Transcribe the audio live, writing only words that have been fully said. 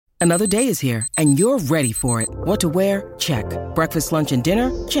Another day is here, and you're ready for it. What to wear? Check. Breakfast, lunch, and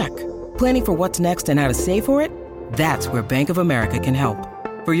dinner? Check. Planning for what's next and how to save for it? That's where Bank of America can help.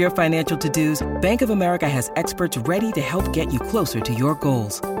 For your financial to-dos, Bank of America has experts ready to help get you closer to your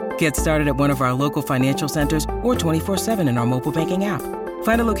goals. Get started at one of our local financial centers or 24/7 in our mobile banking app.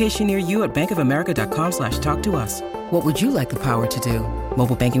 Find a location near you at bankofamerica.com/talktous. What would you like the power to do?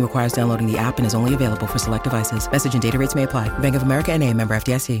 Mobile banking requires downloading the app and is only available for select devices. Message and data rates may apply. Bank of America N.A., member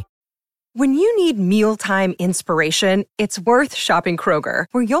FDIC. When you need mealtime inspiration, it's worth shopping Kroger,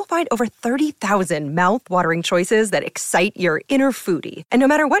 where you'll find over 30,000 mouth-watering choices that excite your inner foodie. And no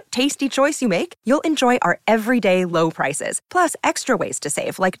matter what tasty choice you make, you'll enjoy our everyday low prices, plus extra ways to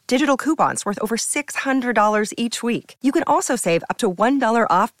save, like digital coupons worth over $600 each week. You can also save up to $1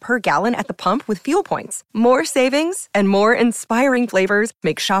 off per gallon at the pump with fuel points. More savings and more inspiring flavors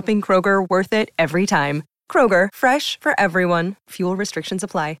make shopping Kroger worth it every time. Kroger, fresh for everyone. Fuel restrictions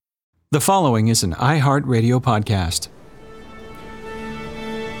apply. The following is an iHeartRadio podcast.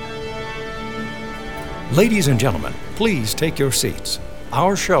 Ladies and gentlemen, please take your seats.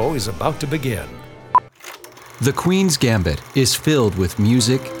 Our show is about to begin. The Queen's Gambit is filled with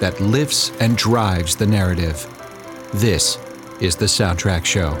music that lifts and drives the narrative. This is the Soundtrack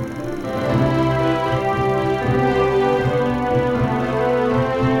Show.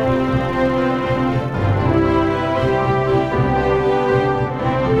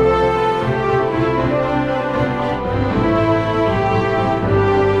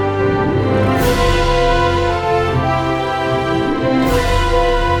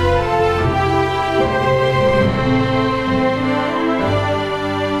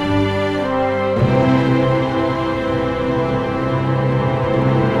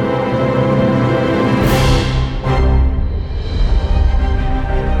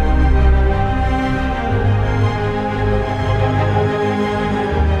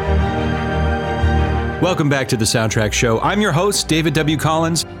 Welcome back to the Soundtrack Show. I'm your host, David W.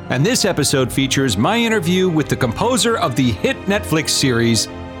 Collins, and this episode features my interview with the composer of the hit Netflix series,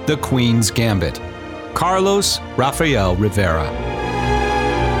 The Queen's Gambit, Carlos Rafael Rivera.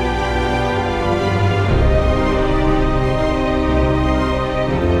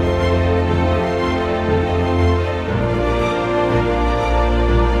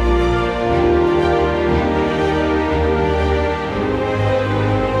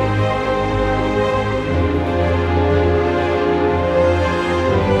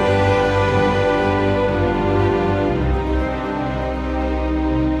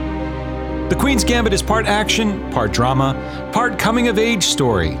 The Queen's Gambit is part action, part drama, part coming-of-age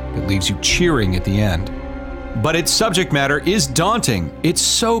story that leaves you cheering at the end. But its subject matter is daunting. It's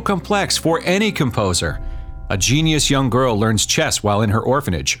so complex for any composer. A genius young girl learns chess while in her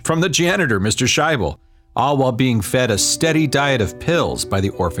orphanage from the janitor, Mr. Scheibel, all while being fed a steady diet of pills by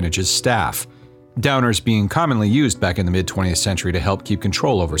the orphanage's staff. Downers being commonly used back in the mid-20th century to help keep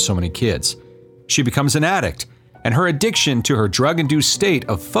control over so many kids. She becomes an addict, and her addiction to her drug-induced state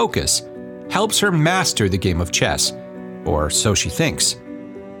of focus helps her master the game of chess, or so she thinks.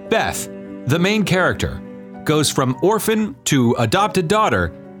 Beth, the main character, goes from orphan to adopted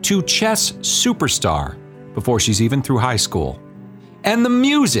daughter to chess superstar before she's even through high school. And the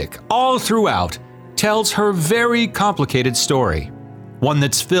music, all throughout, tells her very complicated story. One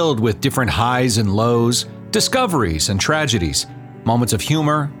that's filled with different highs and lows, discoveries and tragedies, moments of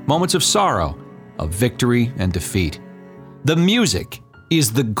humor, moments of sorrow, of victory and defeat. The music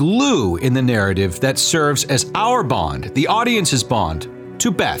is the glue in the narrative that serves as our bond, the audience's bond,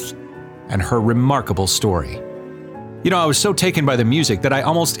 to Beth and her remarkable story. You know, I was so taken by the music that I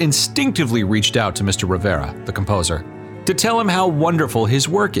almost instinctively reached out to Mr. Rivera, the composer, to tell him how wonderful his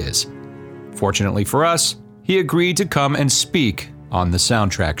work is. Fortunately for us, he agreed to come and speak on the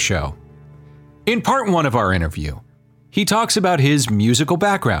Soundtrack Show. In part one of our interview, he talks about his musical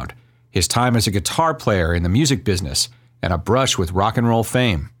background, his time as a guitar player in the music business, and a brush with rock and roll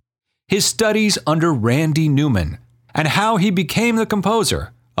fame, his studies under Randy Newman, and how he became the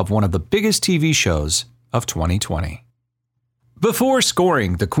composer of one of the biggest TV shows of 2020. Before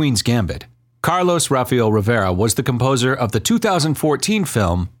scoring The Queen's Gambit, Carlos Rafael Rivera was the composer of the 2014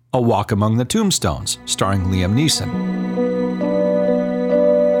 film A Walk Among the Tombstones, starring Liam Neeson.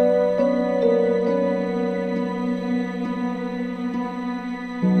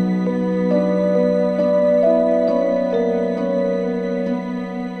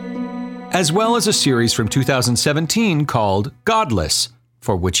 As well as a series from 2017 called Godless,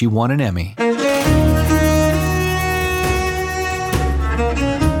 for which he won an Emmy.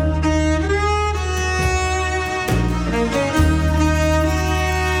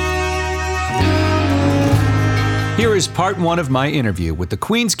 Here is part one of my interview with the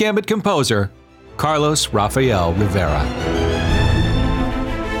Queen's Gambit composer, Carlos Rafael Rivera.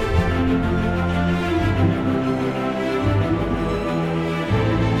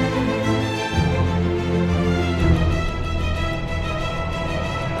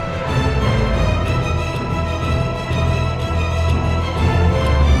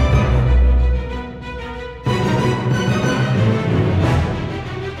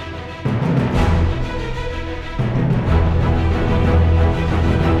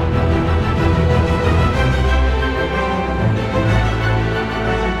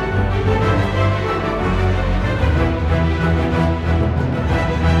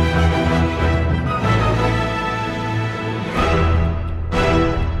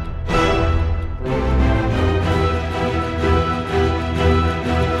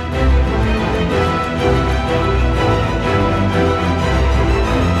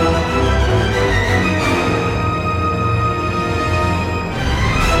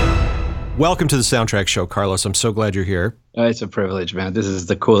 Welcome to the Soundtrack Show, Carlos. I'm so glad you're here. It's a privilege, man. This is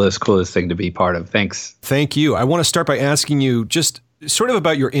the coolest thing to be part of. Thanks. Thank you. I want to start by asking you just sort of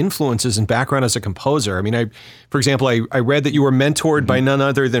about your influences and background as a composer. I mean, for example, I read that you were mentored by none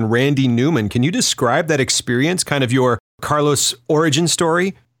other than Randy Newman. Can you describe that experience, kind of your Carlos origin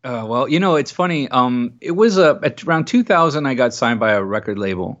story? Well, you know, it's funny. It was at around 2000, I got signed by a record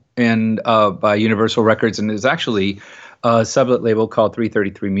label and by Universal Records, and it was actually a sublet label called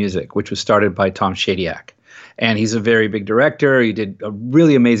 333 Music, which was started by Tom Shadyac. And he's a very big director. He did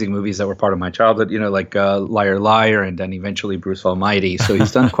really amazing movies that were part of my childhood, you know, like Liar Liar and then eventually Bruce Almighty. So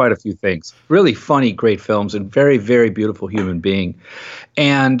he's done quite a few things. Really funny, great films and very, very beautiful human being.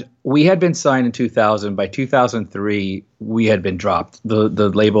 And we had been signed in 2000. By 2003, we had been dropped. The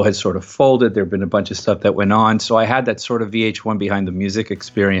label had sort of folded. There had been a bunch of stuff that went on. So I had that sort of VH1 behind the music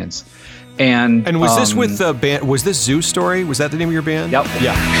experience. And was this with the band? Was this Zoo Story? Was that the name of your band? Yep.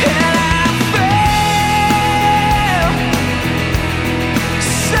 Yeah.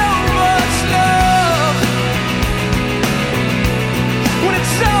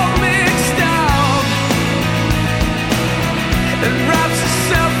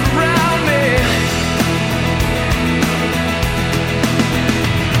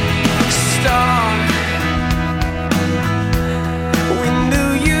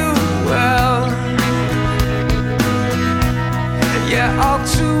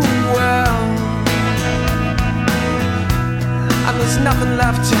 Nothing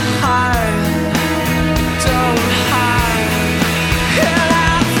left to hide. Don't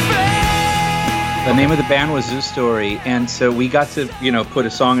hide. The name of the band was Zoo Story, and so we got to, you know, put a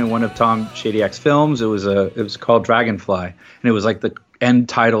song in one of Tom Shadyac's films. It was called Dragonfly, and it was like the end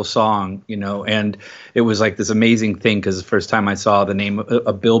title song, you know, and it was like this amazing thing because the first time I saw the name,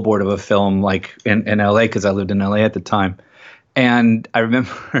 a billboard of a film, like in LA, because I lived in LA at the time. And I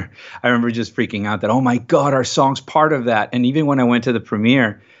remember just freaking out that, oh my God, our song's part of that. And even when I went to the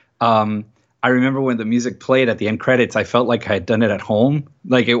premiere, I remember when the music played at the end credits, I felt like I had done it at home.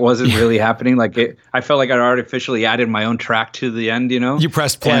 Like it wasn't really happening. I felt like I'd artificially added my own track to the end, you know? You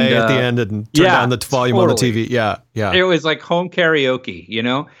pressed play at the end and turned down the volume on the TV. Yeah. It was like home karaoke, you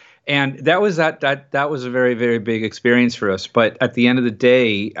know? And that was that was a very, very big experience for us. But at the end of the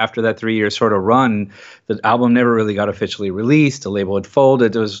day, after that 3-year sort of run, the album never really got officially released. The label had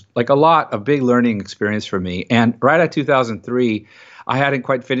folded. It was like a big learning experience for me. And right at 2003, I hadn't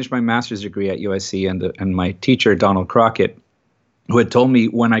quite finished my master's degree at USC, and my teacher, Donald Crockett, who had told me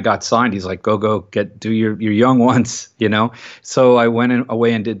when I got signed, he's like, go do your young once, you know? So I went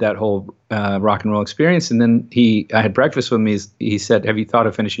away and did that whole rock and roll experience. And then I had breakfast with me. He said, have you thought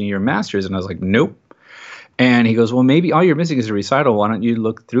of finishing your master's? And I was like, nope. And he goes, well, maybe all you're missing is a recital. Why don't you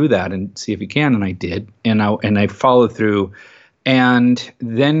look through that and see if you can? And I did. And I followed through. And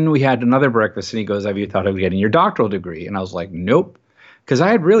then we had another breakfast and he goes, have you thought of getting your doctoral degree? And I was like, nope. Because I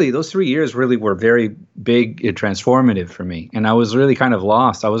had those 3 years really were very big and transformative for me. And I was really kind of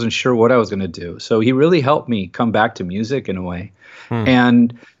lost. I wasn't sure what I was going to do. So he really helped me come back to music in a way.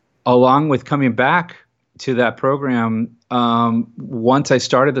 And along with coming back to that program, once I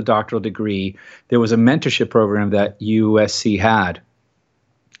started the doctoral degree, there was a mentorship program that USC had.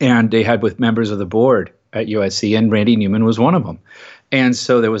 And they had with members of the board at USC, and Randy Newman was one of them. And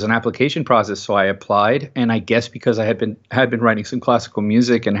so there was an application process. So I applied, and I guess because I had been writing some classical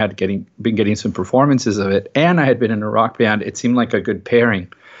music and had been getting some performances of it, and I had been in a rock band, it seemed like a good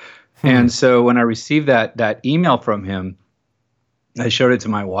pairing. And so when I received that email from him, I showed it to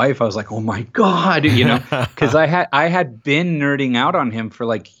my wife. I was like, "Oh my God," you know, because I had been nerding out on him for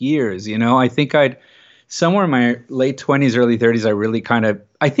like years. You know, I think somewhere in my late 20s, early 30s, I really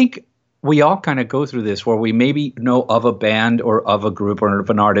I think we all kind of go through this where we maybe know of a band or of a group or of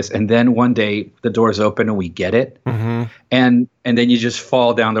an artist, and then one day the doors open and we get it, and then you just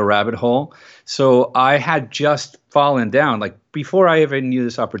fall down the rabbit hole. So I had just fallen down, like before I even knew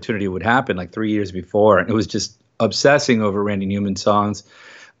this opportunity would happen, like 3 years before, and it was just obsessing over Randy Newman songs.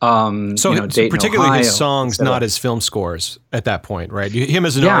 So particularly Ohio, his songs, not his film scores at that point, right? Him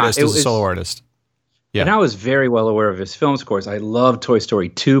as an artist, as a solo artist. Yeah. And I was very well aware of his film scores. I love Toy Story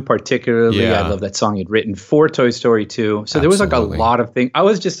 2 particularly. Yeah. I love that song he'd written for Toy Story 2. So there was like a lot of things. I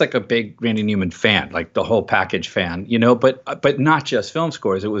was just like a big Randy Newman fan, like the whole package fan, but not just film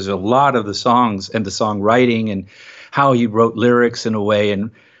scores. It was a lot of the songs and the songwriting and how he wrote lyrics in a way,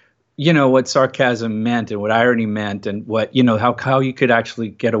 and what sarcasm meant and what irony meant, and what, how you could actually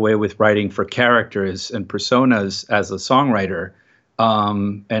get away with writing for characters and personas as a songwriter.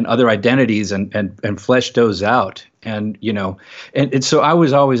 And other identities and fleshed those out. And so I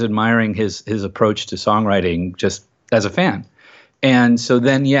was always admiring his approach to songwriting just as a fan. And so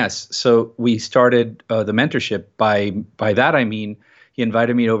then, so we started the mentorship. By that, I mean, he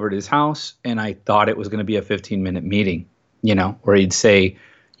invited me over to his house, and I thought it was going to be a 15-minute meeting, where he'd say,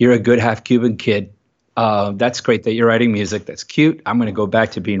 "You're a good half Cuban kid. That's great that you're writing music. That's cute. I'm going to go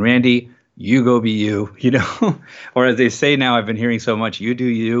back to being Randy. You go be you, or as they say now, I've been hearing so much, you do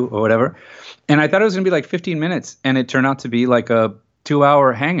you, or whatever." And I thought it was going to be like 15 minutes, and it turned out to be like a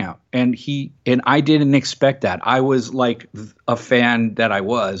 2-hour hangout. And I didn't expect that. I was like a fan that I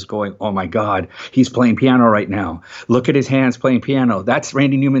was going, "Oh my God, he's playing piano right now. Look at his hands playing piano. That's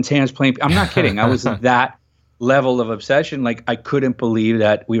Randy Newman's hands playing." I'm not kidding. I was that level of obsession. Like, I couldn't believe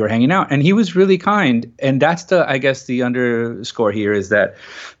that we were hanging out, and he was really kind. And that's I guess the underscore here is that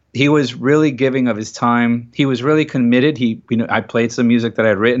he was really giving of his time. He was really committed. I played some music that I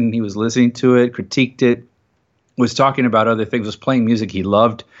had written. He was listening to it, critiqued it, was talking about other things, was playing music he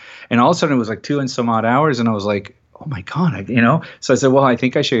loved. And all of a sudden it was like 2 and some odd hours. And I was like, oh my God, So I said, well, I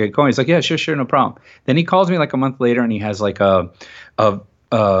think I should get going. He's like, yeah, sure, no problem. Then he calls me like a month later, and he has like a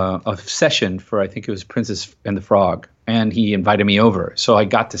session for, I think it was Princess and the Frog. And he invited me over. So I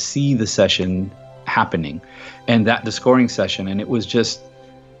got to see the session happening, and the scoring session. And it was just,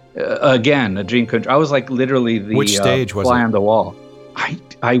 again, a dream come true. I was like literally the which stage was fly it? On the wall. I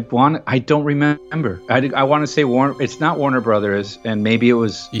don't remember. I want to say Warner. It's not Warner Brothers, and maybe it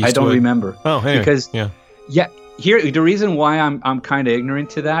was. Eastwood. I don't remember. Oh, hey, because here the reason why I'm kind of ignorant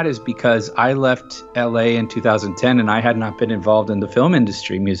to that is because I left LA in 2010, and I had not been involved in the film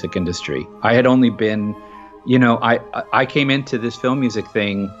industry, music industry. I had only been. I came into this film music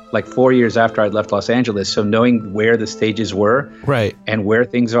thing like 4 years after I'd left Los Angeles. So knowing where the stages were, right, and where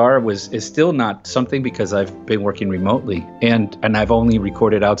things are is still not something, because I've been working remotely, and I've only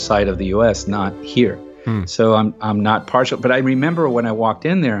recorded outside of the U.S., not here. So I'm not partial. But I remember when I walked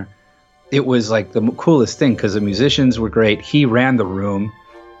in there, it was like the coolest thing, because the musicians were great. He ran the room,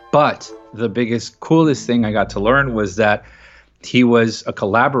 but the coolest thing I got to learn was that he was a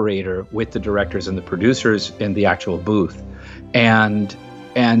collaborator with the directors and the producers in the actual booth. And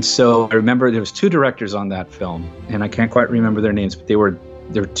so I remember there was 2 directors on that film, and I can't quite remember their names, but there were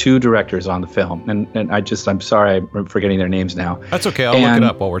 2 directors on the film. And I'm sorry, I'm forgetting their names now. That's okay. I'll look it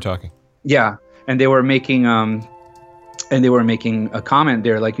up while we're talking. Yeah. And they were making a comment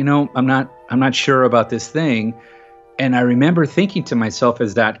there, like, I'm not sure about this thing. And I remember thinking to myself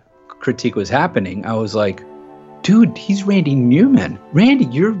as that critique was happening, I was like, dude, he's Randy Newman. Randy,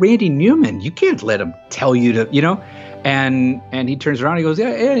 you're Randy Newman. You can't let him tell you to, And he turns around and he goes,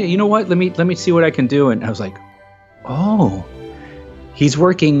 yeah, you know what? Let me see what I can do. And I was like, oh, he's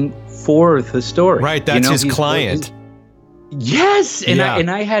working for the story. Right, that's his client. Yes, and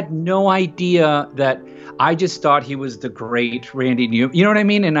I had no idea that. I just thought he was the great Randy Newman. You know what I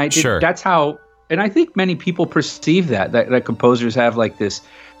mean? And I did. Sure. That's how. And I think many people perceive that composers have like this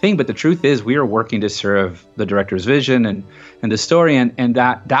thing, but the truth is we are working to serve the director's vision and the story, and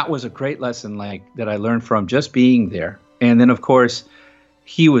that was a great lesson like that I learned from just being there. And then of course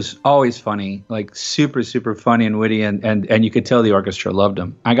he was always funny, like super, super funny and witty, and you could tell the orchestra loved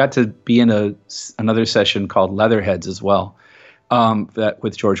him. I got to be in another session called Leatherheads as well, that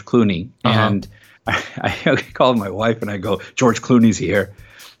with George Clooney. And I called my wife and I go, George Clooney's here.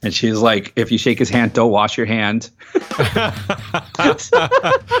 And she's like, if you shake his hand, don't wash your hand.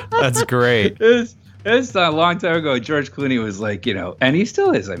 That's great. It's a long time ago. George Clooney was like, and he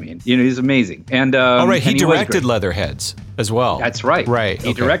still is. I mean, he's amazing. And all right, he directed Leatherheads as well. That's right. Right.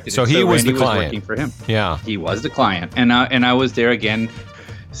 He directed. So he was Randy the client. Was working for him. Yeah. He was the client, and I was there again,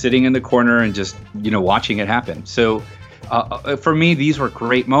 sitting in the corner and just watching it happen. So for me, these were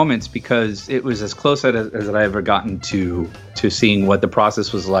great moments because it was as close as I ever gotten to seeing what the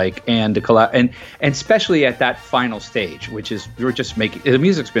process was like, and and especially at that final stage, which is we're just making the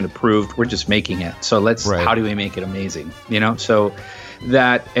music's been approved, we're just making it. So how do we make it amazing? So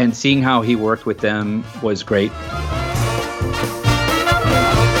that, and seeing how he worked with them was great.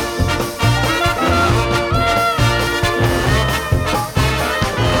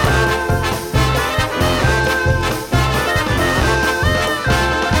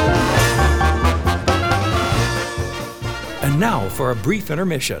 And now for a brief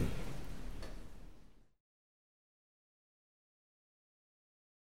intermission.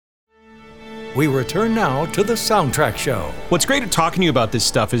 We return now to the Soundtrack Show. What's great at talking to you about this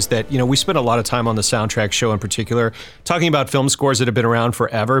stuff is that, we spent a lot of time on the Soundtrack Show in particular, talking about film scores that have been around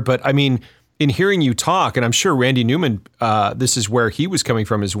forever. But I mean, in hearing you talk, and I'm sure Randy Newman, this is where he was coming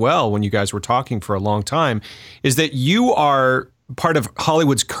from as well when you guys were talking for a long time, is that you are part of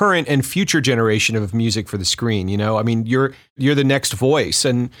Hollywood's current and future generation of music for the screen. I mean, you're the next voice.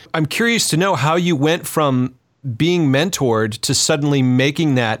 And I'm curious to know how you went from being mentored to suddenly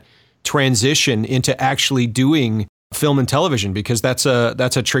making that transition into actually doing film and television, because that's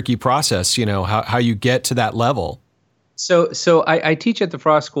a tricky process, how you get to that level. So I teach at the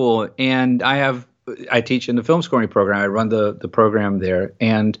Frost School, and I teach in the film scoring program. I run the program there,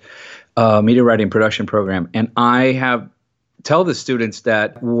 and media writing production program. And I tell the students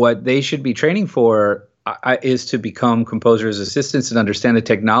that what they should be training for is to become composers' assistants and understand the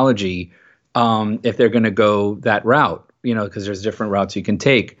technology if they're going to go that route, because there's different routes you can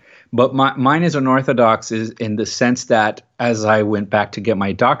take. But mine is unorthodox is in the sense that as I went back to get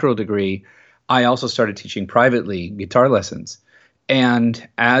my doctoral degree, I also started teaching privately guitar lessons. And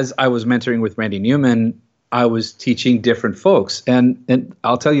as I was mentoring with Randy Newman, I was teaching different folks. And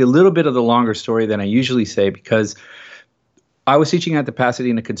I'll tell you a little bit of the longer story than I usually say, because I was teaching at the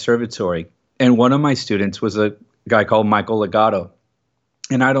Pasadena Conservatory, and one of my students was a guy called Michael Legato,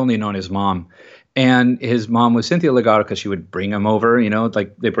 and I'd only known his mom. And his mom was Cynthia Legato, because she would bring him over,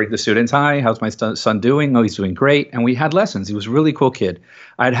 like they bring the students. Hi, how's my son doing? Oh, he's doing great. And we had lessons. He was a really cool kid.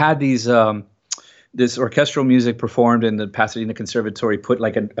 I'd had this orchestral music performed in the Pasadena Conservatory, put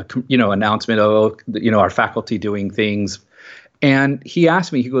like a announcement of, our faculty doing things. And he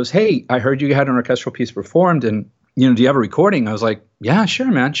asked me, he goes, hey, I heard you had an orchestral piece performed, and, do you have a recording? I was like, yeah,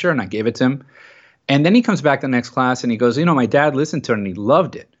 sure, man, sure. And I gave it to him. And then he comes back the next class and he goes, my dad listened to it and he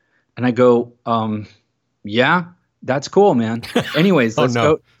loved it. And I go, yeah, that's cool, man. Anyways, let's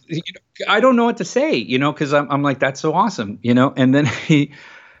go. I don't know what to say, because I'm like, that's so awesome, And then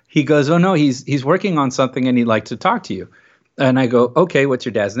he goes, oh no, he's working on something and he'd like to talk to you. And I go, okay, what's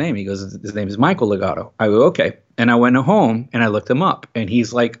your dad's name? He goes, his name is Michael Legato. I go, okay. And I went home and I looked him up, and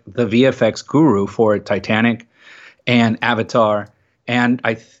he's like the VFX guru for Titanic and Avatar, and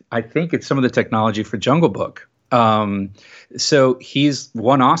I think it's some of the technology for Jungle Book. So he's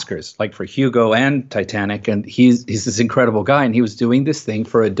won Oscars like for Hugo and Titanic, and he's this incredible guy, and he was doing this thing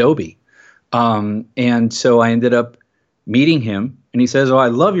for Adobe. And so I ended up meeting him, and he says, oh, I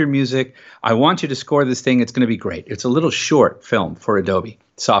love your music. I want you to score this thing. It's going to be great. It's a little short film for Adobe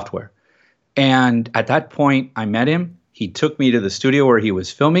software. And at that point, I met him. He took me to the studio where he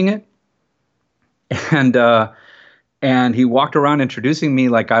was filming it. And he walked around introducing me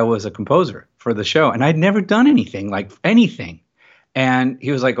like I was a composer for the show. And I'd never done anything. And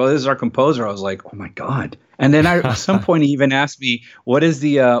he was like, oh, this is our composer. I was like, oh, my God. And then at some point, he even asked me, what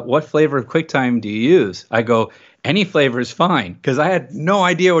flavor of QuickTime do you use? I go, any flavor is fine, because I had no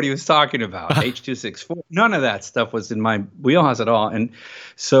idea what he was talking about. H.264. None of that stuff was in my wheelhouse at all. And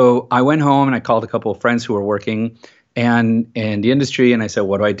so I went home and I called a couple of friends who were working in the industry. And I said,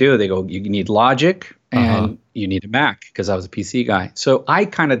 what do I do? They go, you need Logic and you need a Mac, because I was a PC guy. So I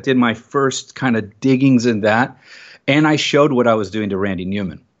kind of did my first kind of diggings in that. And I showed what I was doing to Randy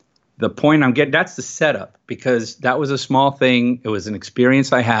Newman. The point I'm getting, that's the setup, because that was a small thing. It was an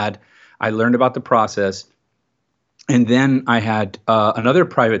experience I had. I learned about the process. And then I had another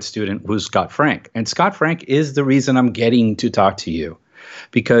private student who's Scott Frank. And Scott Frank is the reason I'm getting to talk to you,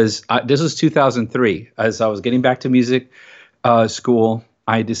 because this was 2003. As I was getting back to music school,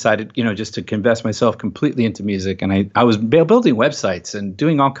 I decided, just to invest myself completely into music. And I was building websites and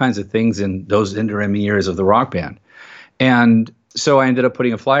doing all kinds of things in those interim years of the rock band. And so I ended up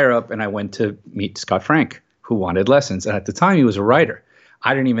putting a flyer up, and I went to meet Scott Frank, who wanted lessons. And at the time, he was a writer.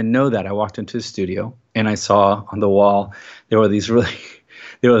 I didn't even know that. I walked into his studio, and I saw on the wall there were these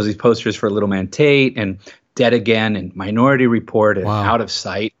posters for Little Man Tate and Dead Again and Minority Report and Out of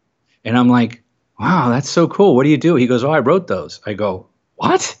Sight. And I'm like, wow, that's so cool. What do you do? He goes, oh, I wrote those. I go,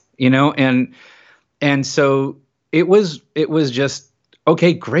 what? And so it was just,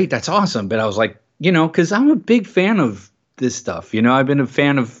 okay, great. That's awesome. But I was like, cause I'm a big fan of this stuff. I've been a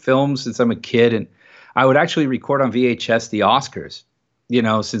fan of films since I'm a kid, and I would actually record on VHS the Oscars,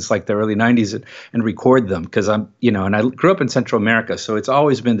 since like the early 90s, and record them because and I grew up in Central America, so it's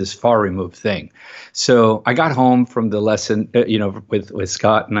always been this far removed thing. So I got home from the lesson, with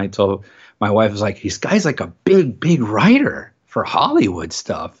Scott, and I told my wife, I was like, this guy's like a big writer for Hollywood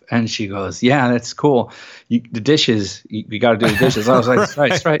stuff. And she goes, yeah, that's cool. The dishes, you got to do the dishes. I was like,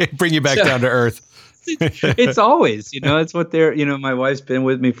 that's right. Bring you back down to earth. It's always, it's what they're, my wife's been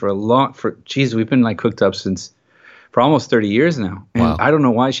with me we've been like hooked up for almost 30 years now. And wow. I don't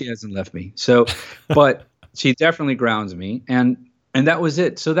know why she hasn't left me. So, but she definitely grounds me. And that was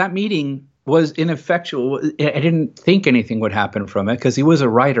it. So that meeting was ineffectual. I didn't think anything would happen from it because he was a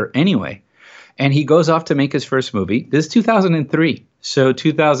writer anyway. And he goes off to make his first movie. This is 2003. So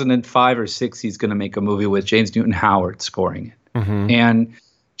 2005 or 6, he's going to make a movie with James Newton Howard scoring it. Mm-hmm. And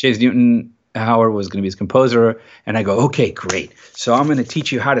James Newton Howard was going to be his composer. And I go, okay, great. So I'm going to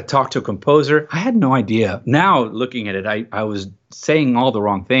teach you how to talk to a composer. I had no idea. Now looking at it, I was saying all the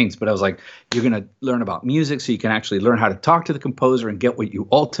wrong things, but I was like, you're going to learn about music so you can actually learn how to talk to the composer and get what you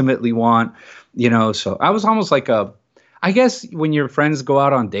ultimately want. So I was almost like I guess when your friends go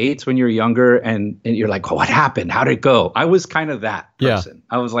out on dates when you're younger and you're like, oh, what happened? How did it go? I was kind of that person.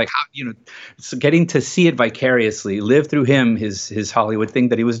 Yeah. I was like, so getting to see it vicariously, live through him, his Hollywood thing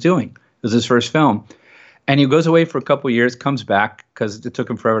that he was doing. It was his first film. And he goes away for a couple of years, comes back because it took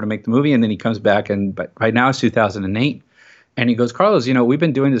him forever to make the movie. And then he comes back, but right now it's 2008. And he goes, Carlos, we've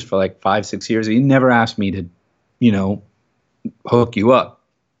been doing this for like 5-6 years. You never asked me to, hook you up.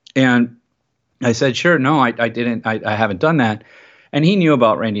 And I said, sure, no, I didn't. I haven't done that. And he knew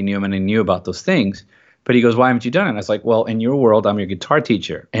about Randy Newman and knew about those things. But he goes, why haven't you done it? And I was like, well, in your world, I'm your guitar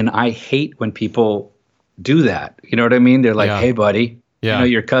teacher. And I hate when people do that. You know what I mean? They're like, hey, buddy,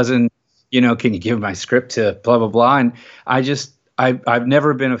 your cousin, can you give my script to blah, blah, blah. And I've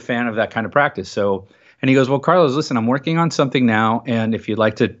never been a fan of that kind of practice. So, and he goes, well, Carlos, listen, I'm working on something now. And if you'd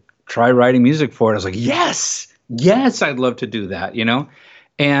like to try writing music for it, I was like, yes, I'd love to do that,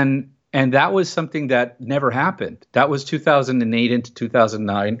 And that was something that never happened. That was 2008 into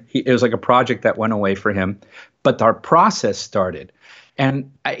 2009. It was like a project that went away for him, but our process started.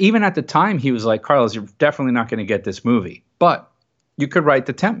 And even at the time, he was like, Carlos, you're definitely not going to get this movie, but you could write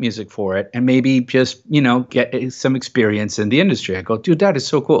the temp music for it and maybe just, get some experience in the industry. I go, dude, that is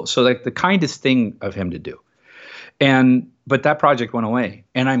so cool. So like the kindest thing of him to do. But that project went away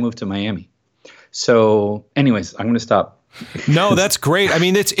and I moved to Miami. So anyways, I'm going to stop. No, that's great. I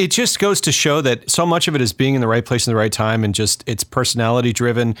mean, it just goes to show that so much of it is being in the right place in the right time and just it's personality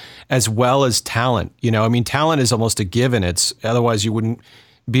driven as well as talent. I mean, talent is almost a given. Otherwise you wouldn't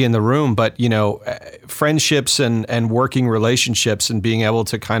be in the room. But, friendships and working relationships and being able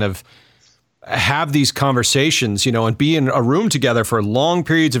to kind of have these conversations, and be in a room together for long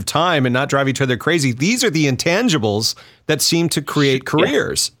periods of time and not drive each other crazy. These are the intangibles that seem to create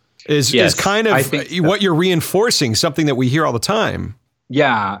careers. Is kind of what you're reinforcing, something that we hear all the time.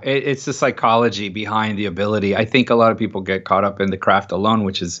 Yeah, it's the psychology behind the ability. I think a lot of people get caught up in the craft alone,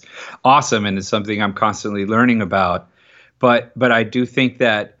 which is awesome, and it's something I'm constantly learning about. But I do think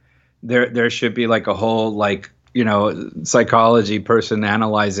that there should be like a whole psychology person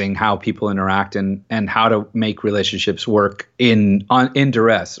analyzing how people interact and how to make relationships work in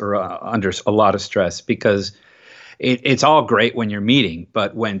duress or under a lot of stress, because it's all great when you're meeting,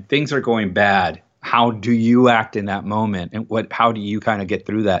 but when things are going bad, how do you act in that moment, and how do you kind of get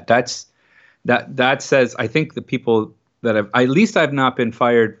through that? That says, I think the people that I've not been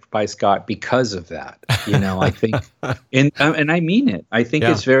fired by Scott because of that. I think, and I mean it. I think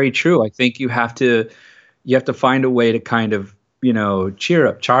it's very true. I think you have to find a way to kind of cheer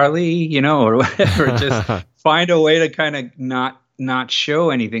up Charlie, or whatever. Just find a way to kind of not show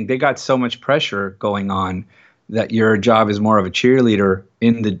anything. They got so much pressure going on that your job is more of a cheerleader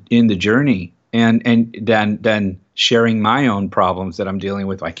in the journey, and then sharing my own problems that I'm dealing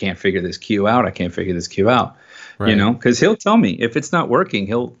with. I can't figure this cue out. Right. Because he'll tell me if it's not working.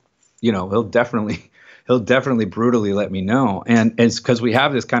 He'll definitely brutally let me know. And it's because we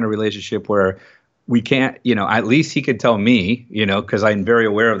have this kind of relationship where we can't, at least he could tell me, because I'm very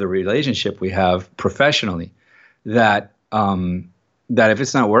aware of the relationship we have professionally, that if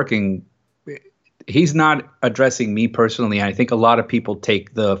it's not working, he's not addressing me personally. And I think a lot of people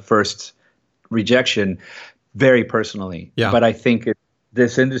take the first rejection very personally. Yeah. But I think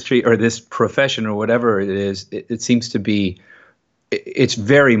this industry or this profession or whatever it is, it seems to be, it's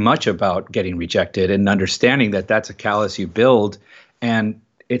very much about getting rejected and understanding that that's a callus you build. And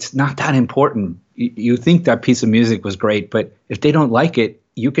it's not that important. You think that piece of music was great, but if they don't like it,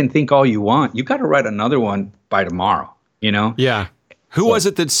 you can think all you want. You got to write another one by tomorrow, you know? Yeah. Who was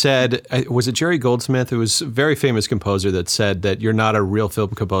it that said, was it Jerry Goldsmith, who was a very famous composer, that said that you're not a real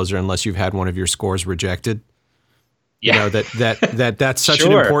film composer unless you've had one of your scores rejected? Yeah. You know, that's such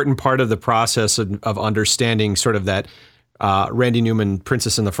an important part of the process of understanding sort of that Randy Newman,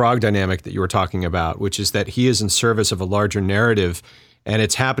 Princess and the Frog dynamic that you were talking about, which is that he is in service of a larger narrative, and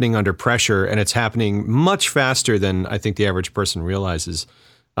it's happening under pressure, and it's happening much faster than I think the average person realizes.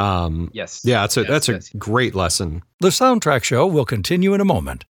 Yes. Yeah, that's a great lesson. The Soundtrack Show will continue in a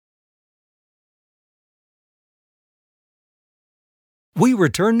moment. We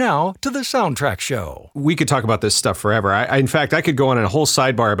return now to the Soundtrack Show. We could talk about this stuff forever. In fact, I could go on a whole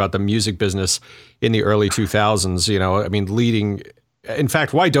sidebar about the music business in the early 2000s, you know, I mean, in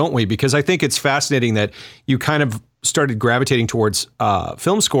fact, why don't we? Because I think it's fascinating that you kind of started gravitating towards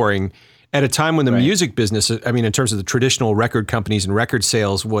film scoring at a time when the music business, I mean, in terms of the traditional record companies and record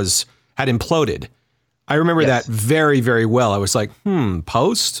sales had imploded. I remember that very, very well. I was like,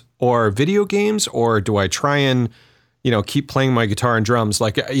 post or video games, or do I try and, you know, keep playing my guitar and drums?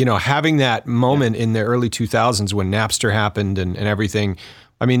 Like, you know, having that moment in the early 2000s when Napster happened and everything.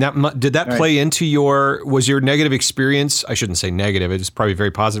 I mean, did that play into was your negative experience? I shouldn't say negative. It's probably a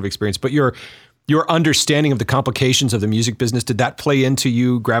very positive experience, but your understanding of the complications of the music business, did that play into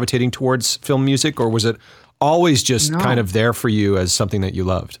you gravitating towards film music, or was it always just kind of there for you as something that you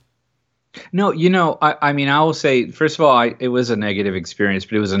loved? No, you know, I mean, I will say, first of all, it was a negative experience,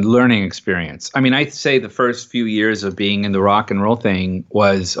 but it was a learning experience. I mean, I'd say the first few years of being in the rock and roll thing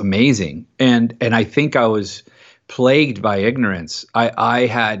was amazing. And I think I was plagued by ignorance.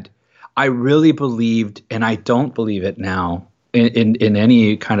 I really believed, and I don't believe it now in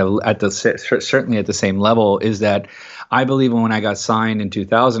any kind of certainly at the same level, is that I believe when I got signed in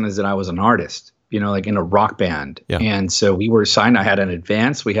 2000 is that I was an artist, you know, like in a rock band. Yeah. And so we were signed. I had an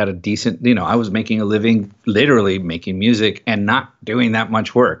advance. We had a decent, you know, I was making a living, literally making music and not doing that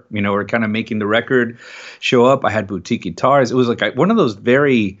much work. You know, we're kind of making the record show up. I had boutique guitars. It was like one of those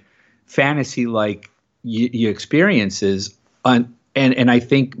very fantasy-like experiences. And I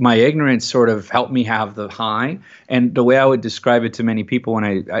think my ignorance sort of helped me have the high. And the way I would describe it to many people when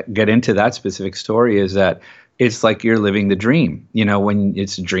I get into that specific story is that it's like you're living the dream. You know, when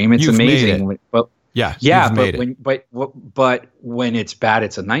it's a dream, it's amazing. But when it's bad,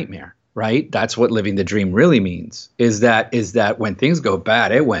 it's a nightmare, right? That's what living the dream really means. Is that when things go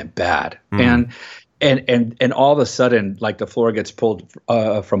bad, it went bad, and all of a sudden, like the floor gets pulled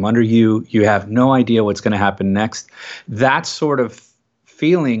from under you. You have no idea what's going to happen next. That sort of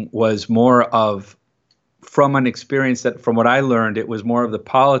feeling was more of, from an experience that, from what I learned, it was more of the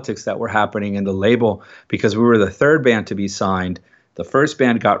politics that were happening in the label, because we were the third band to be signed. The first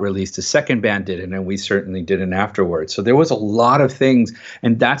band got released, the second band didn't, and we certainly didn't afterwards. So there was a lot of things,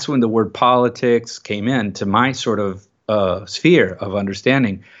 and that's when the word politics came into my sort of sphere of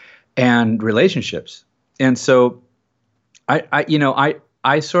understanding and relationships. And so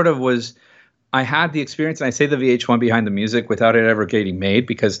I sort of was, I had the experience, and I say the VH1 behind the music without it ever getting made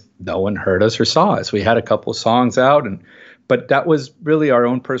because no one heard us or saw us. We had a couple songs out, but that was really our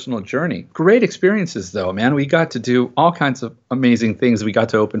own personal journey. Great experiences though, man. We got to do all kinds of amazing things. We got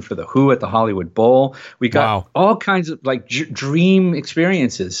to open for The Who at the Hollywood Bowl. We got all kinds of like dream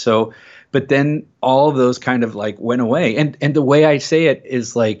experiences. So, but then all of those kind of like went away. And the way I say it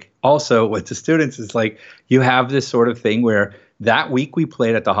is like, also with the students, is like, you have this sort of thing where that week we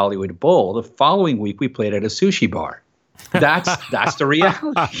played at the Hollywood Bowl. The following week we played at a sushi bar. That's the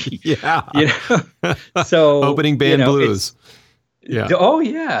reality. Yeah. You know? So opening band blues. Yeah. Oh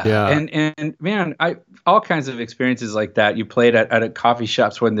yeah. Yeah. And man, all kinds of experiences like that. You played at a coffee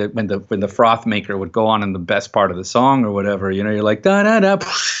shops when the froth maker would go on in the best part of the song or whatever. You know, you're like da da da.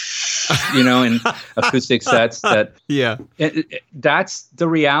 You know, in acoustic sets. That's the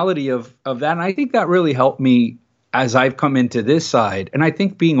reality of that. And I think that really helped me as I've come into this side. And I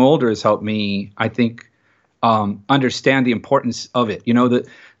think being older has helped me, I think, understand the importance of it. You know,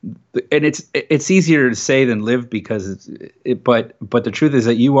 and it's easier to say than live, because but the truth is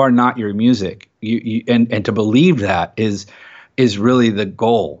that you are not your music. And to believe that is really the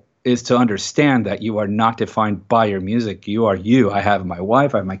goal, is to understand that you are not defined by your music. You are you. I have my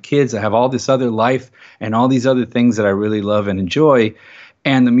wife, I have my kids, I have all this other life and all these other things that I really love and enjoy.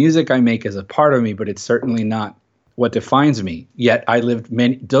 And the music I make is a part of me, but it's certainly not what defines me. Yet I lived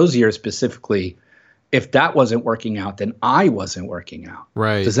those years specifically. If that wasn't working out, then I wasn't working out.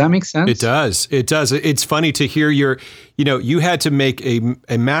 Right. Does that make sense? It does. It does. It's funny to hear you had to make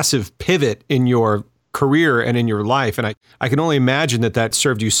a massive pivot in your career and in your life. And I can only imagine that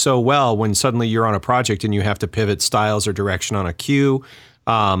served you so well when suddenly you're on a project and you have to pivot styles or direction on a cue.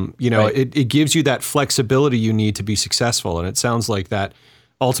 Right. It gives you that flexibility you need to be successful. And it sounds like that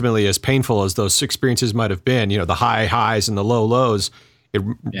ultimately, as painful as those experiences might have been, the high highs and the low lows, it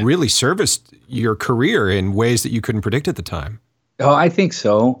really serviced your career in ways that you couldn't predict at the time. Oh, I think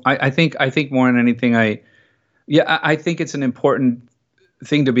so. I think more than anything, I think it's an important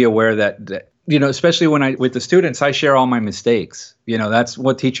thing to be aware that especially with the students, I share all my mistakes. That's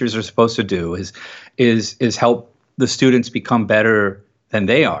what teachers are supposed to do is help the students become better than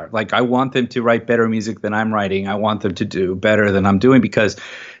they are. Like, I want them to write better music than I'm writing. I want them to do better than I'm doing, because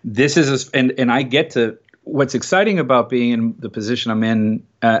this is and I get to, what's exciting about being in the position I'm in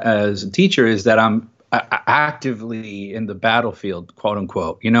as a teacher is that I'm actively in the battlefield, quote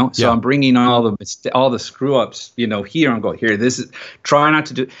unquote, so I'm bringing all the screw ups, here. I'm going, here, this is, try not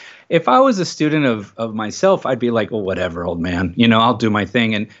to do. If I was a student of myself, I'd be like, oh, whatever, old man, I'll do my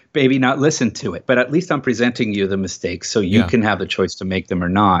thing and maybe not listen to it. But at least I'm presenting you the mistakes so you can have the choice to make them or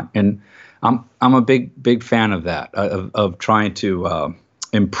not. And I'm a big fan of that, of trying to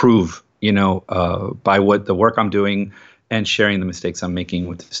improve, by what the work I'm doing and sharing the mistakes I'm making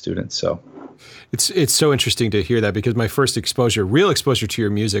with the students. So it's so interesting to hear that, because my first real exposure to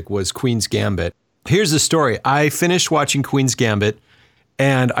your music was Queen's Gambit. Here's the story. I finished watching Queen's Gambit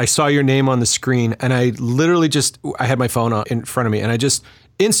and I saw your name on the screen, and I literally I had my phone in front of me, and I just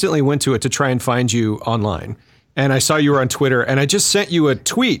instantly went to it to try and find you online. And I saw you were on Twitter, and I just sent you a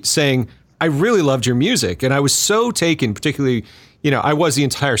tweet saying, I really loved your music. And I was so taken, particularly, I was the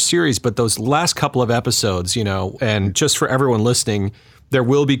entire series, but those last couple of episodes, and just for everyone listening, there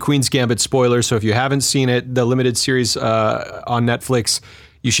will be Queen's Gambit spoilers. So if you haven't seen it, the limited series on Netflix,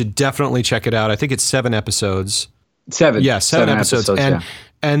 you should definitely check it out. I think it's 7 episodes. Seven episodes.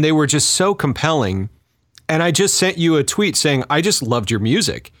 And they were just so compelling. And I just sent you a tweet saying, I just loved your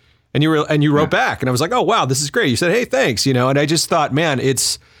music. And you wrote back, and I was like, oh, wow, this is great. You said, hey, thanks. And I just thought, man,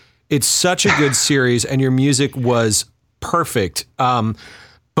 it's such a good series, and your music was perfect.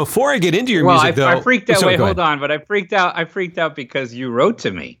 Before I get into your music, though, I freaked out. Wait, hold on. But I freaked out because you wrote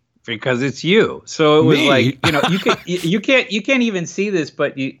to me, because it's you. So it was like, you can't even see this,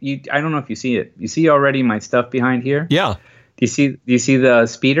 but you I don't know if you see it. You see already my stuff behind here? Yeah. Do you see the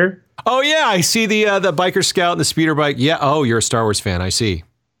speeder? Oh yeah, I see the biker scout and the speeder bike. Yeah. Oh, you're a Star Wars fan. I see.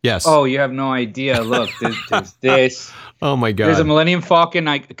 Yes. Oh, you have no idea. Look, there's this. Oh my God. There's a Millennium Falcon.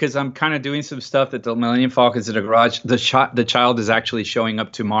 Because I'm kind of doing some stuff that the Millennium Falcon's in a garage. The child is actually showing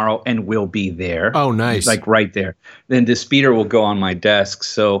up tomorrow and will be there. Oh, nice. Like right there. Then the speeder will go on my desk.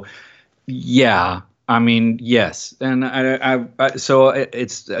 So, yeah. I mean, yes. And so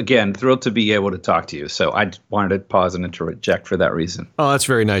it's, again, thrilled to be able to talk to you. So I wanted to pause and interject for that reason. Oh, that's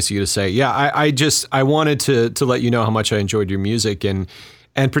very nice of you to say. Yeah, I wanted to let you know how much I enjoyed your music, and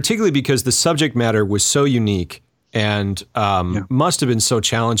particularly because the subject matter was so unique and must have been so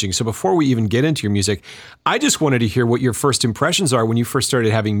challenging. So before we even get into your music, I just wanted to hear what your first impressions are when you first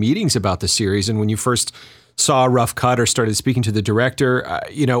started having meetings about the series, and when you first saw a rough cut or started speaking to the director.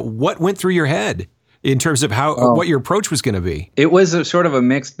 What went through your head in terms of what your approach was going to be? It was a sort of a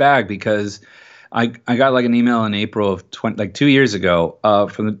mixed bag, because I got like an email in April of 2 years ago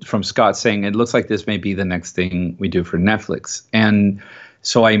from Scott saying, it looks like this may be the next thing we do for Netflix. And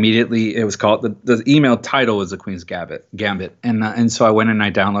so I immediately, it was called, the email title was The Queen's Gambit. And so I went and I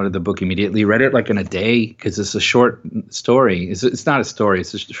downloaded the book immediately, read it like in a day, because it's a short story. It's not a story,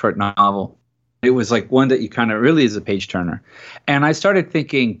 it's a short novel. It was like one that you kind of really is a page turner. And I started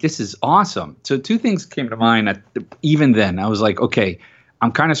thinking, this is awesome. So 2 things came to mind. Even then, I was like, okay,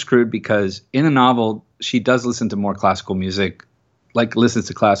 I'm kind of screwed, because in the novel, she does listen to more classical music, listens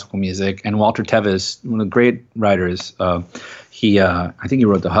to classical music. And Walter Tevis, one of the great writers, I think he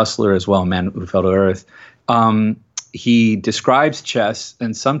wrote The Hustler as well, Man Who Fell to Earth. He describes chess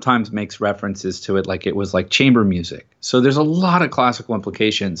and sometimes makes references to it like it was like chamber music. So there's a lot of classical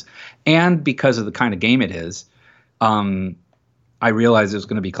implications. And because of the kind of game it is, I realized it was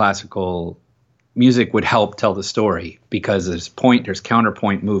going to be classical music would help tell the story, because there's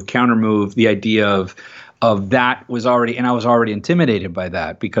counterpoint, move, counter move. The idea of that was already, and I was already intimidated by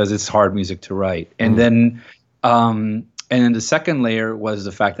that because it's hard music to write. And then the second layer was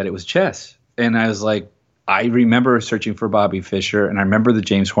the fact that it was chess. And I was like, I remember searching for Bobby Fischer, and I remember the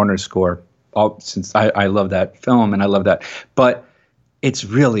James Horner score, since I love that film and I love that. But it's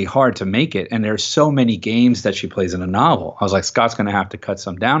really hard to make it. And there's so many games that she plays in a novel. I was like, Scott's going to have to cut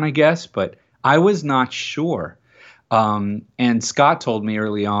some down, I guess. But I was not sure. And Scott told me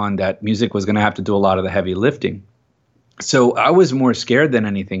early on that music was going to have to do a lot of the heavy lifting. So I was more scared than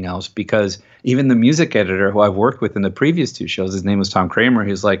anything else, because even the music editor who I've worked with in the previous 2 shows, his name was Tom Kramer.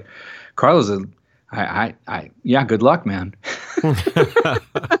 He's like, Carlos, yeah, good luck, man.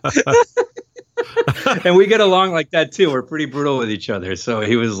 And we get along like that too. We're pretty brutal with each other. So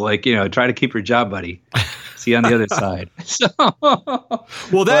he was like, try to keep your job, buddy. See you on the other side. So,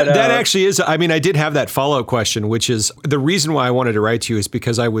 well, that actually is. I mean, I did have that follow-up question, which is the reason why I wanted to write to you is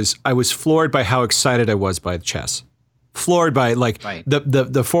because I was floored by how excited I was by chess. Floored by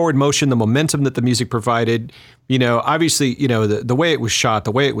the forward motion, the momentum that the music provided. Obviously, the way it was shot,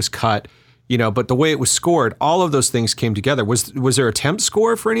 the way it was cut. But the way it was scored, all of those things came together. Was there a temp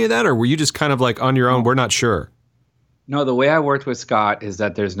score for any of that, or were you just kind of like on your own? We're not sure. No, the way I worked with Scott is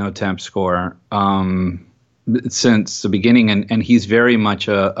that there's no temp score since the beginning, and he's very much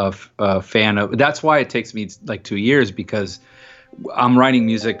a fan of. That's why it takes me like 2 years, because I'm writing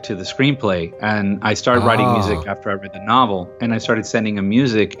music to the screenplay, and I started writing music after I read the novel, and I started sending him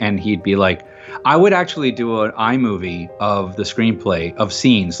music, and he'd be like, I would actually do an iMovie of the screenplay of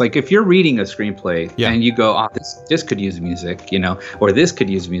scenes. Like if you're reading a screenplay and you go, this could use music, or this could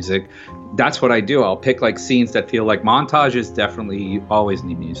use music. That's what I do. I'll pick like scenes that feel like montages. Definitely, you always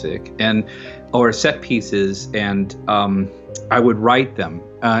need music, or set pieces, and I would write them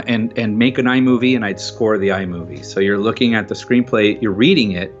and make an iMovie, and I'd score the iMovie. So you're looking at the screenplay, you're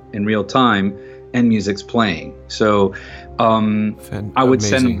reading it in real time, and music's playing. So I would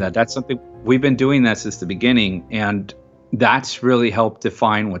send them that. That's something we've been doing that since the beginning, and that's really helped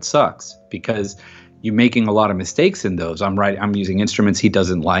define what sucks, because you're making a lot of mistakes in those. I'm using instruments he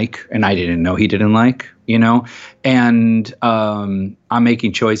doesn't like, and I didn't know he didn't like, and I'm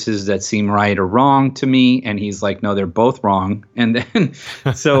making choices that seem right or wrong to me, and he's like, no, they're both wrong. And then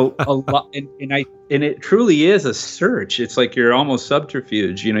so a lot, and it truly is a search. It's like you're almost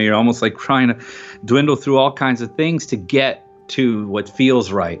subterfuge, you're almost like trying to dwindle through all kinds of things to get to what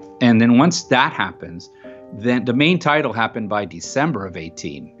feels right. And then once that happens, then the main title happened by December of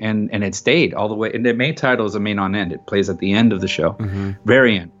 2018, and it stayed all the way. And the main title is a main on end. It plays at the end of the show,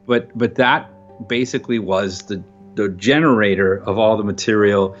 very end. But that basically was the generator of all the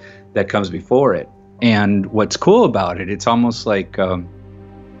material that comes before it. And what's cool about it, it's almost like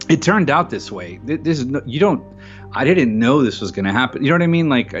it turned out this way. I didn't know this was going to happen. You know what I mean?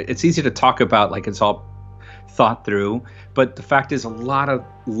 Like, it's easy to talk about like it's all thought through, but the fact is a lot of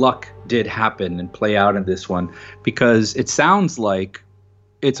luck did happen and play out in this one, because it sounds like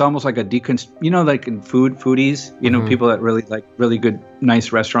it's almost like a like in foodies, people that really like really good,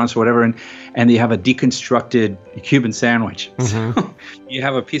 nice restaurants or whatever, and they have a deconstructed Cuban sandwich. So you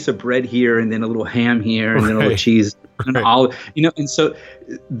have a piece of bread here, and then a little ham here, and then a little cheese, and olive, and so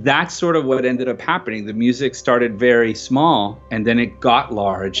that's sort of what ended up happening. The music started very small, and then it got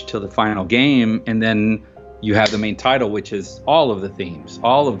large till the final game, and then you have the main title, which is all of the themes,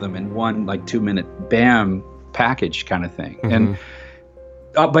 all of them in one like 2-minute bam package kind of thing. And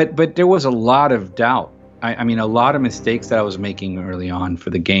but there was a lot of doubt. I mean, a lot of mistakes that I was making early on for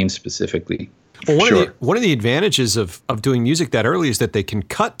the game specifically. Well, one of the advantages of doing music that early is that they can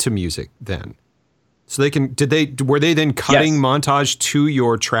cut to music then. So were they then cutting montage to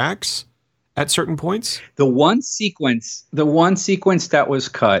your tracks at certain points? The one sequence that was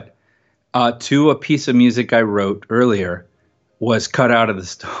cut to a piece of music I wrote earlier was cut out of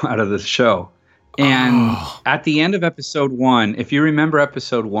the show. And at the end of episode 1, if you remember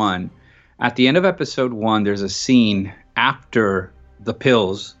episode 1, at the end of episode 1, there's a scene after the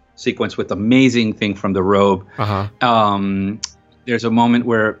pills sequence with amazing thing from the robe. There's a moment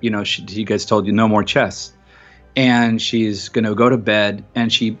where, she gets told you no more chess. And she's going to go to bed,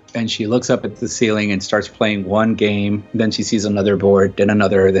 and she looks up at the ceiling and starts playing one game. Then she sees another board, then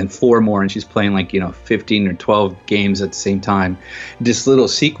another, then 4 more, and she's playing 15 or 12 games at the same time. This little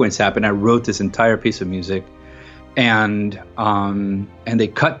sequence happened. I wrote this entire piece of music, and they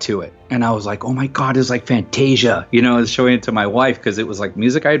cut to it, and I was like, oh my God, it's like Fantasia. I was showing it to my wife because it was like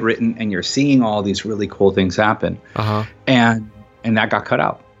music I had written, and you're seeing all these really cool things happen, and that got cut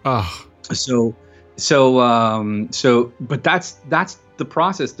out. But that's the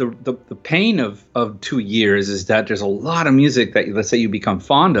process. The pain of 2 years is that there's a lot of music that, let's say, you become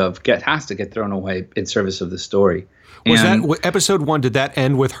fond of has to get thrown away in service of the story. Was that episode 1? Did that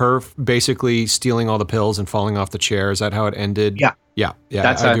end with her basically stealing all the pills and falling off the chair? Is that how it ended? Yeah.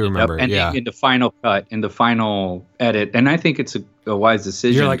 That's I do remember. And in the final cut, in the final edit, and I think it's a wise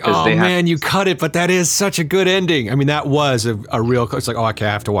decision. You're like, oh man, you cut it, but that is such a good ending. I mean, that was a real. It's like, okay,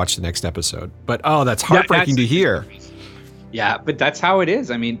 I have to watch the next episode. But that's heartbreaking to hear. Yeah, but that's how it is.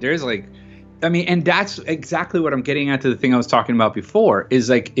 I mean, there's I mean, and that's exactly what I'm getting at to the thing I was talking about before, is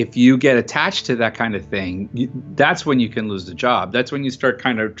like, if you get attached to that kind of thing, that's when you can lose the job. That's when you start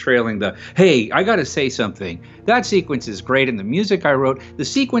kind of trailing the, hey, I got to say something. That sequence is great. And the music I wrote, the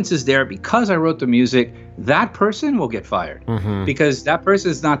sequence is there because I wrote the music. That person will get fired because that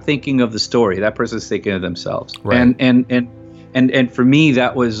person is not thinking of the story. That person is thinking of themselves. Right. And for me,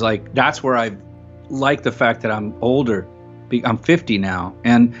 that was like, that's where I like the fact that I'm older. I'm 50 now.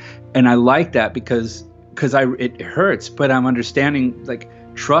 And I like that because it hurts, but I'm understanding, like,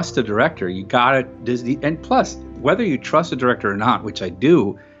 trust the director. You gotta, and plus, whether you trust the director or not, which I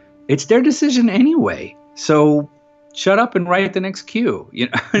do, it's their decision anyway. So shut up and write the next cue. You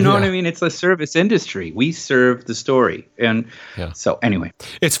know what I mean? It's a service industry. We serve the story. And so anyway.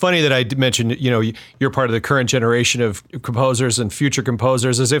 It's funny that I mentioned, you're part of the current generation of composers and future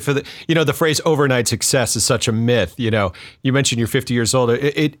composers, as if, the phrase overnight success is such a myth. You mentioned you're 50 years old.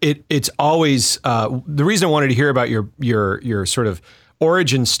 It's always, the reason I wanted to hear about your sort of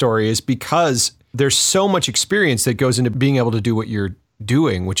origin story is because there's so much experience that goes into being able to do what you're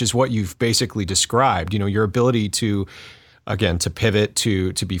doing, which is what you've basically described, your ability to, again, to pivot,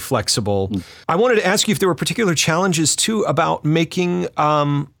 to be flexible. I wanted to ask you if there were particular challenges too about making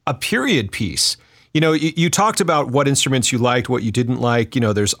a period piece. You talked about what instruments you liked, what you didn't like.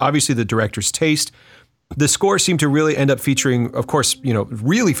 There's obviously the director's taste. The score seemed to really end up featuring, of course,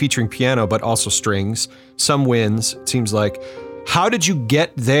 really featuring piano, but also strings, some winds, it seems like. How did you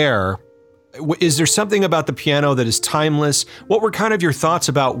get there? Is there something about the piano that is timeless? What were kind of your thoughts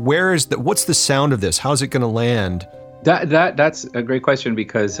about what's the sound of this? How's it going to land? That's a great question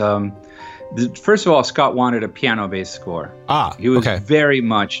because first of all, Scott wanted a piano-based score. He was very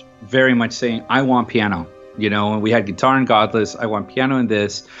much saying, I want piano. And we had guitar in Godless. I want piano in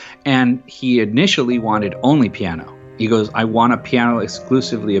this. And he initially wanted only piano. He goes, I want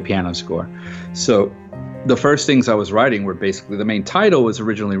exclusively a piano score. So the first things I was writing were basically, the main title was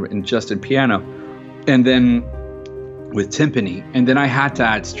originally written just in piano, and then with timpani, and then I had to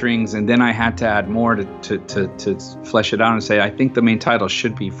add strings, and then I had to add more to flesh it out and say, I think the main title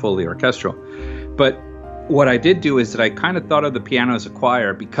should be fully orchestral. But what I did do is that I kind of thought of the piano as a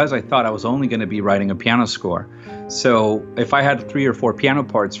choir because I thought I was only going to be writing a piano score. So if I had 3 or 4 piano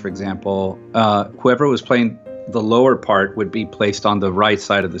parts, for example, whoever was playing the lower part would be placed on the right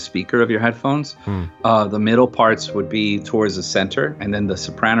side of the speaker of your headphones. The middle parts would be towards the center, and then the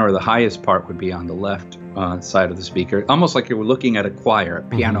soprano or the highest part would be on the left side of the speaker, almost like you were looking at a choir, a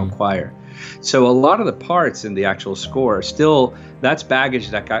piano choir. So a lot of the parts in the actual score still, that's baggage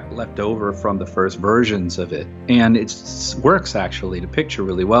that got left over from the first versions of it. And it works actually to picture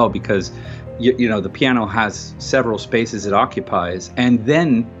really well because the piano has several spaces it occupies, and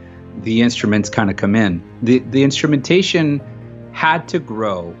then the instruments kind of come in. The instrumentation had to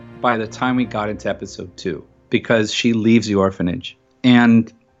grow by the time we got into episode 2 because she leaves the orphanage.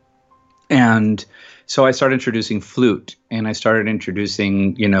 And so I started introducing flute, and I started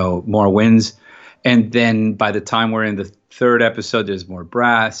introducing, more winds. And then by the time we're in the 3rd episode, there's more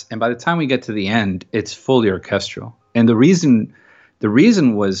brass. And by the time we get to the end, it's fully orchestral. And the reason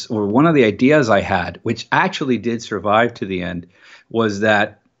was, or one of the ideas I had, which actually did survive to the end, was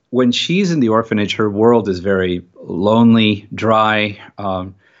that when she's in the orphanage, her world is very lonely, dry,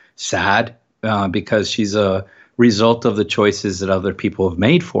 sad, because she's a result of the choices that other people have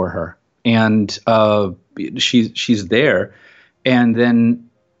made for her. And she's there. And then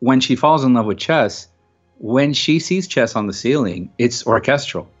when she falls in love with chess, when she sees chess on the ceiling, it's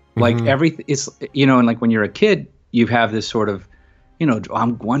orchestral. Like everything, it's, and like when you're a kid, you have this sort of,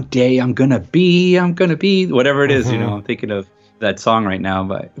 one day I'm gonna be, whatever it is, I'm thinking of that song right now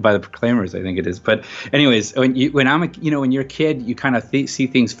by the Proclaimers, I think it is. But anyways, when you're a kid, you kind of see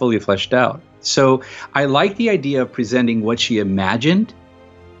things fully fleshed out. So I like the idea of presenting what she imagined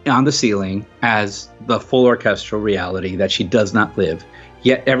on the ceiling as the full orchestral reality that she does not live,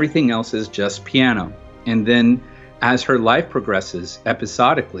 yet everything else is just piano. And then as her life progresses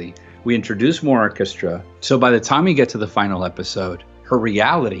episodically, we introduce more orchestra. So by the time we get to the final episode, her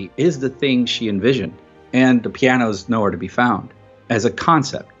reality is the thing she envisioned. And the piano is nowhere to be found as a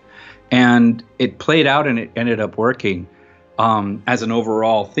concept. And it played out and it ended up working as an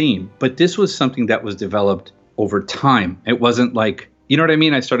overall theme. But this was something that was developed over time. It wasn't like, you know what I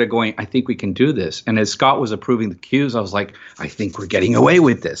mean? I started going, I think we can do this. And as Scott was approving the cues, I was like, I think we're getting away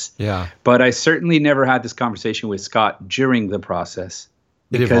with this. Yeah. But I certainly never had this conversation with Scott during the process.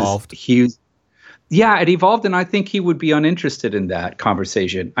 It evolved. Yeah, it evolved, and I think he would be uninterested in that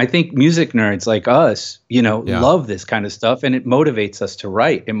conversation. I think music nerds like us, love this kind of stuff, and it motivates us to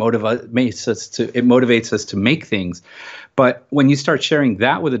write. It motivates us to make things. But when you start sharing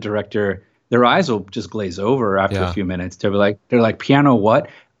that with a director, their eyes will just glaze over after a few minutes. They're like, piano what?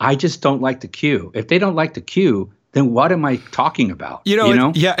 I just don't like the cue. If they don't like the cue, then what am I talking about?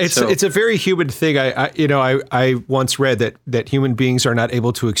 It's a very human thing. I once read that human beings are not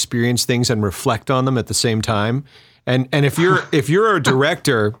able to experience things and reflect on them at the same time. And if you're a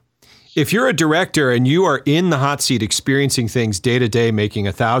director, and you are in the hot seat experiencing things day to day, making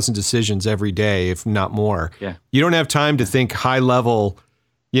 1,000 decisions every day, if not more, you don't have time to think high level,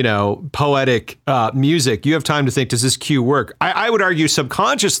 poetic music. You have time to think, does this cue work? I would argue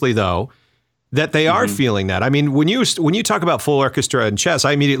subconsciously, though, that they are feeling that. I mean, when you talk about full orchestra and chess,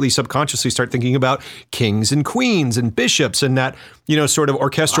 I immediately subconsciously start thinking about kings and queens and bishops and that, sort of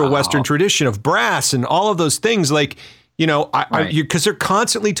orchestral Western tradition of brass and all of those things. Like, because they're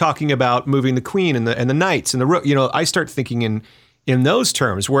constantly talking about moving the queen and the knights and the rook. I start thinking in those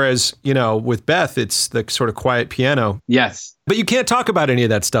terms. Whereas, with Beth, it's the sort of quiet piano. Yes. But you can't talk about any of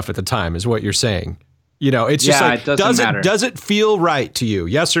that stuff at the time, is what you're saying. It's just like, it does it feel right to you?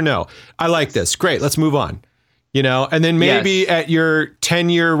 Yes or no? I like this. Great. Let's move on. And then maybe at your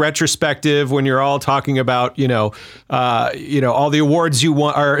 10-year retrospective, when you're all talking about, all the awards you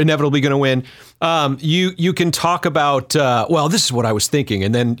want are inevitably going to win. You can talk about, this is what I was thinking.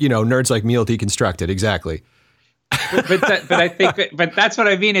 And then, nerds like me will deconstruct it. Exactly. but that's what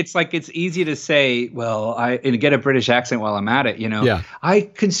I mean. It's like, it's easy to say, and get a British accent while I'm at it, I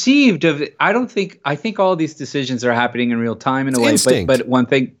conceived of it. I think all these decisions are happening in real time in a way, instinct. But one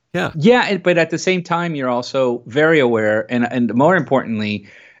thing, but at the same time, you're also very aware. And more importantly,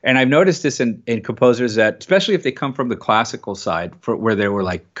 and I've noticed this in composers that, especially if they come from the classical side where they were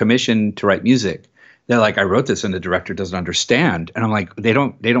like commissioned to write music, they're like, I wrote this and the director doesn't understand. And I'm like, they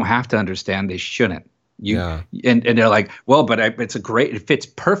don't have to understand. They shouldn't. And they're like, but it fits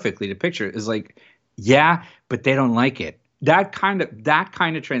perfectly the picture. It's like, but they don't like it. That kind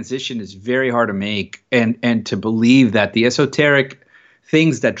of transition is very hard to make, and to believe that the esoteric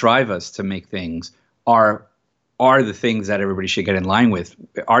things that drive us to make things are the things that everybody should get in line with.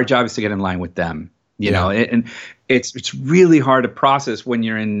 Our job is to get in line with them, and it's really hard to process when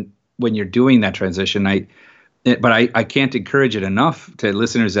you're doing that transition. But I can't encourage it enough to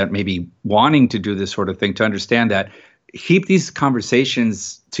listeners that may be wanting to do this sort of thing to understand that keep these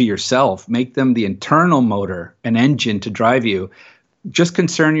conversations to yourself, make them the internal motor and engine to drive you. Just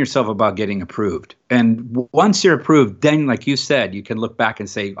concern yourself about getting approved. And once you're approved, then, like you said, you can look back and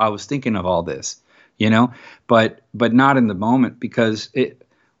say, I was thinking of all this, but not in the moment, because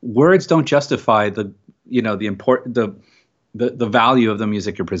words don't justify the value of the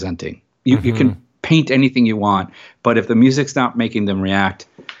music you're presenting. You can paint anything you want, but if the music's not making them react,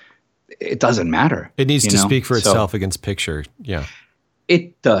 it doesn't matter. It needs to speak for itself against picture. Yeah,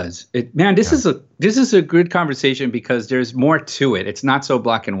 it does. This is a good conversation because there's more to it. It's not so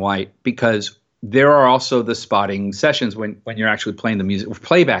black and white, because there are also the spotting sessions when you're actually playing the music,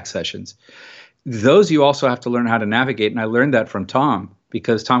 playback sessions. Those you also have to learn how to navigate, and I learned that from Tom,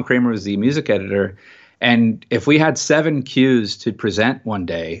 because Tom Kramer was the music editor. And if we had 7 cues to present one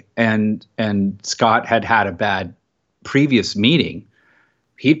day and Scott had a bad previous meeting,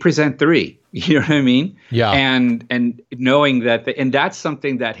 he'd present 3. You know what I mean? Yeah. And knowing that, and that's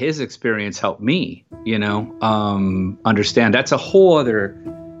something that his experience helped me, understand. That's a whole other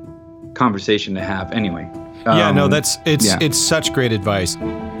conversation to have anyway. It's such great advice.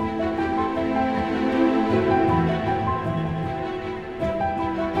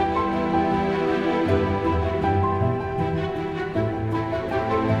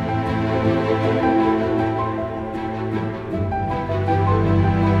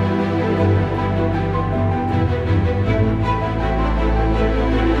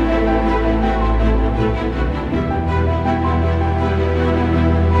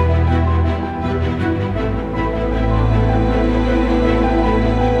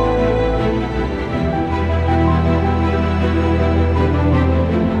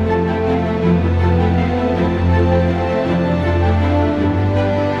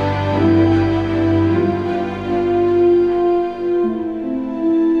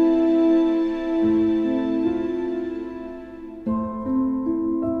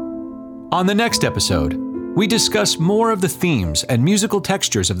 On the next episode, we discuss more of the themes and musical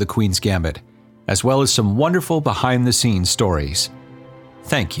textures of the Queen's Gambit, as well as some wonderful behind-the-scenes stories.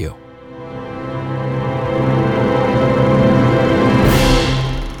 Thank you.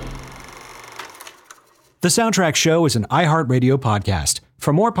 The Soundtrack Show is an iHeartRadio podcast.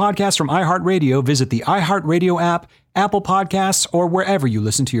 For more podcasts from iHeartRadio, visit the iHeartRadio app, Apple Podcasts, or wherever you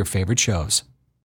listen to your favorite shows.